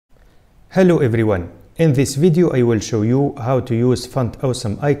Hello everyone, in this video I will show you how to use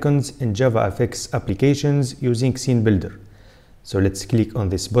Fontawesome Icons in JavaFX applications using SceneBuilder. So let's click on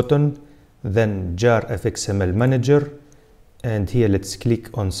this button, then jar fxml manager, and here let's click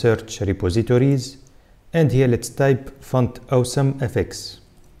on search repositories, and here let's type FontawesomeFX.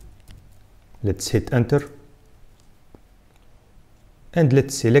 Let's hit enter, and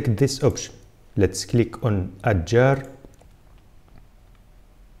let's select this option. Let's click on add jar.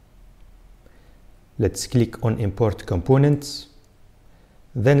 Let's click on import components,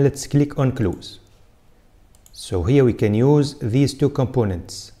 then let's click on close. So here we can use these two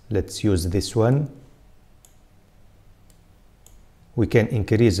components. Let's use this one. We can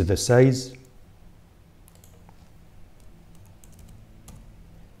increase the size,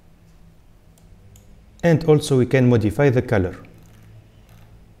 and also we can modify the color.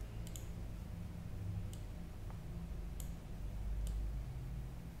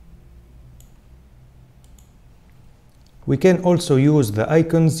 We can also use the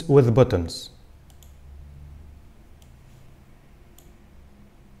icons with buttons.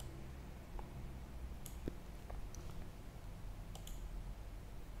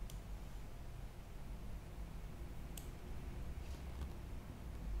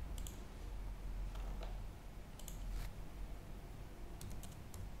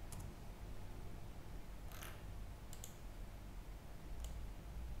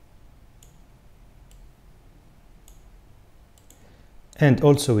 And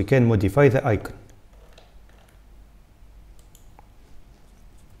also we can modify the icon.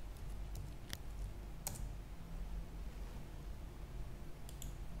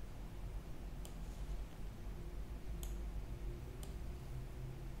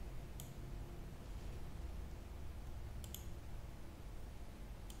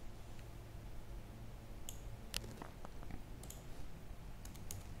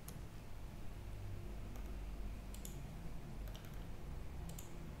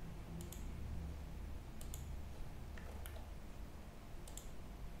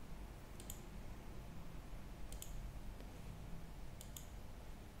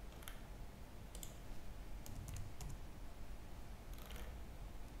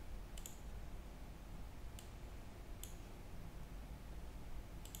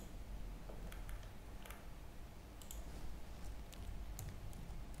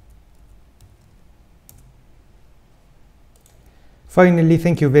 Finally,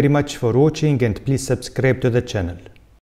 thank you very much for watching, and please subscribe to the channel.